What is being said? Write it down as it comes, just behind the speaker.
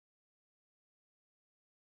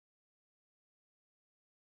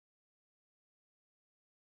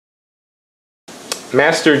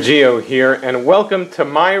Master Geo here, and welcome to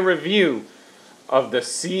my review of the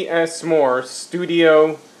CS Moore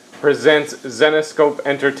Studio presents Zenescope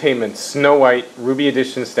Entertainment Snow White Ruby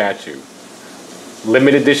Edition statue.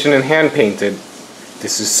 Limited edition and hand painted.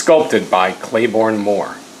 This is sculpted by Claiborne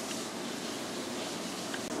Moore.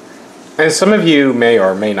 As some of you may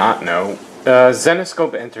or may not know,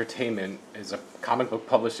 Zenescope Entertainment is a comic book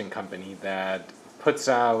publishing company that puts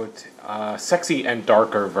out sexy and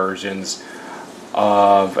darker versions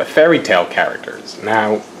of fairy tale characters.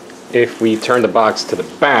 Now, if we turn the box to the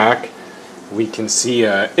back, we can see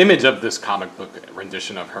an image of this comic book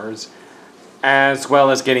rendition of hers, as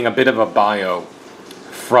well as getting a bit of a bio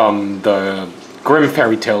from the Grimm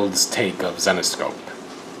Fairy Tales take of Zenescope.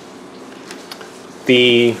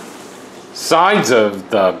 The sides of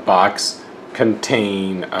the box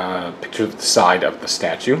contain a picture of the side of the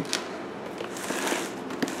statue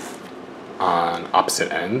on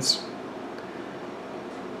opposite ends.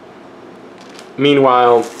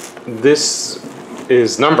 Meanwhile, this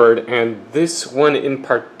is numbered, and this one in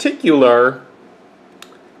particular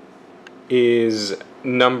is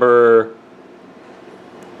number,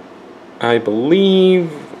 I believe,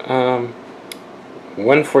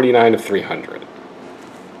 149 of 300.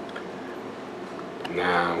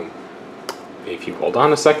 Now, if you hold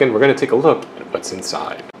on a second, we're going to take a look at what's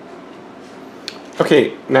inside.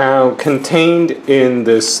 Okay, now contained in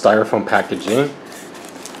this styrofoam packaging,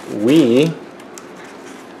 we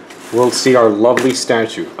will see our lovely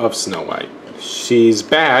statue of Snow White. She's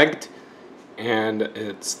bagged, and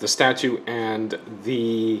it's the statue and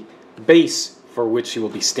the base for which she will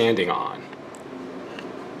be standing on.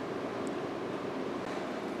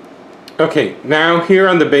 Okay, now here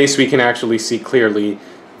on the base we can actually see clearly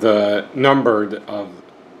the numbered of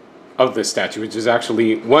this statue, which is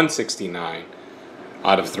actually 169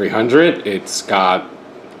 out of 300. It's got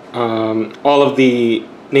all of the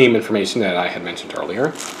name information that I had mentioned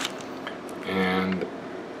earlier. And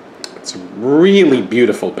it's a really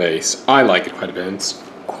beautiful base. I like it quite a bit. It's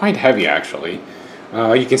quite heavy, actually.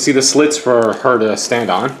 You can see the slits for her to stand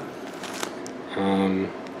on.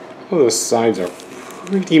 All the sides are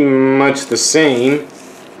pretty much the same.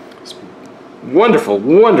 It's wonderful,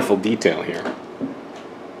 wonderful detail here.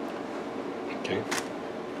 Okay.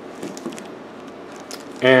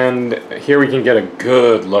 And here we can get a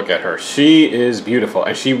good look at her. She is beautiful,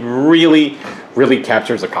 and she really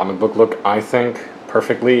captures a comic book look, I think,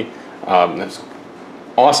 perfectly. This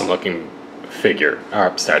awesome looking figure,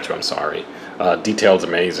 or statue, I'm sorry. Detail's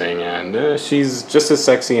amazing, and she's just as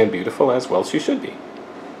sexy and beautiful as well she should be.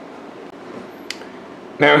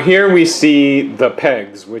 Now here we see the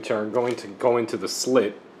pegs, which are going to go into the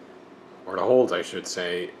slit, or the holes I should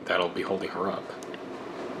say, that'll be holding her up.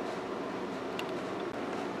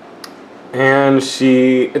 And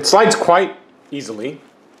it slides quite easily.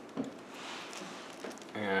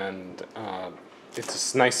 And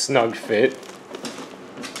it's a nice snug fit.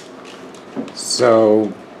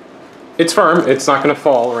 So it's firm. It's not going to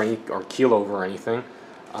fall or keel over or anything.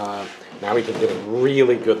 Now we can get a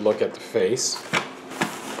really good look at the face.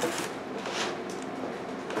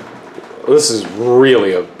 This is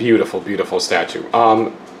really a beautiful, beautiful statue.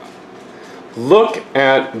 Look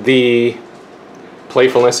at the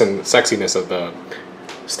playfulness and sexiness of the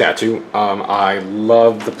statue. I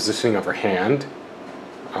love the positioning of her hand,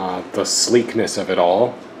 the sleekness of it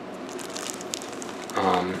all,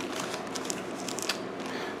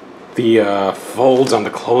 the folds on the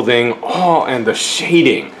clothing, and the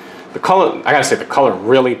shading. The color, I gotta say, the color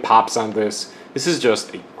really pops on this. This is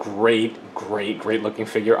just a great looking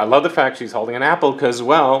figure. I love the fact she's holding an apple because,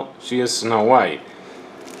 well, she is Snow White.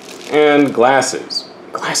 And glasses.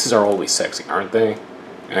 Glasses are always sexy, aren't they?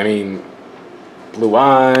 I mean, blue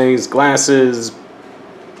eyes, glasses,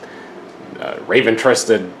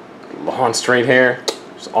 raven-trested long straight hair.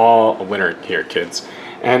 It's all a winner here, kids.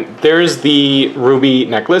 And there's the ruby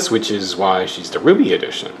necklace, which is why she's the ruby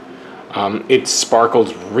edition. It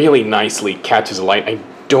sparkles really nicely, catches light. I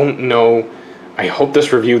don't know, I hope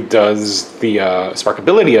this review does the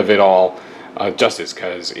sparkability of it all justice,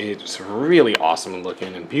 because it's really awesome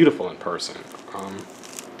looking and beautiful in person.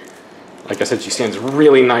 Like I said, she stands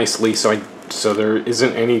really nicely, so there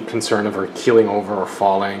isn't any concern of her keeling over or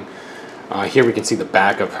falling. Here we can see the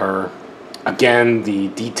back of her. Again, the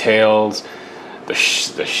details, the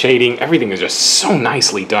shading, everything is just so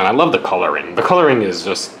nicely done. I love the coloring. The coloring is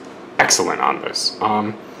just excellent on this.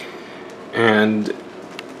 And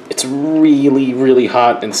it's really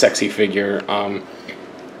hot and sexy figure.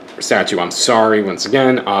 Statue, I'm sorry, once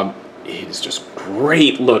again. It is just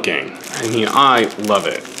great looking. I mean, I love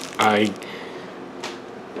it.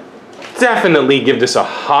 definitely give this a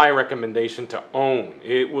high recommendation to own.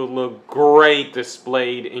 It will look great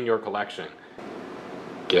displayed in your collection.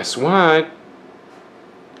 Guess what?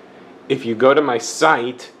 If you go to my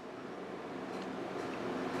site,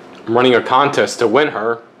 I'm running a contest to win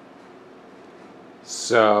her.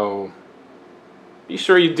 So be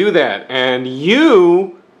sure you do that. And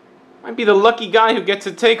you might be the lucky guy who gets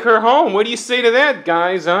to take her home. What do you say to that,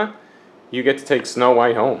 guys, huh? You get to take Snow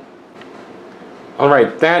White home.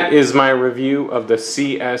 Alright, that is my review of the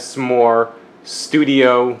C.S. Moore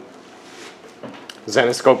Studio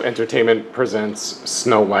Zenescope Entertainment presents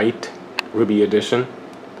Snow White Ruby Edition.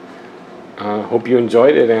 Hope you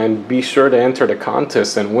enjoyed it, and be sure to enter the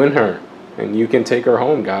contest and win her. And you can take her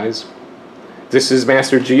home, guys. This is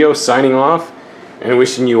Master Geo signing off and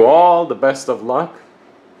wishing you all the best of luck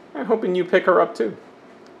and hoping you pick her up too.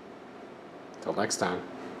 Till next time.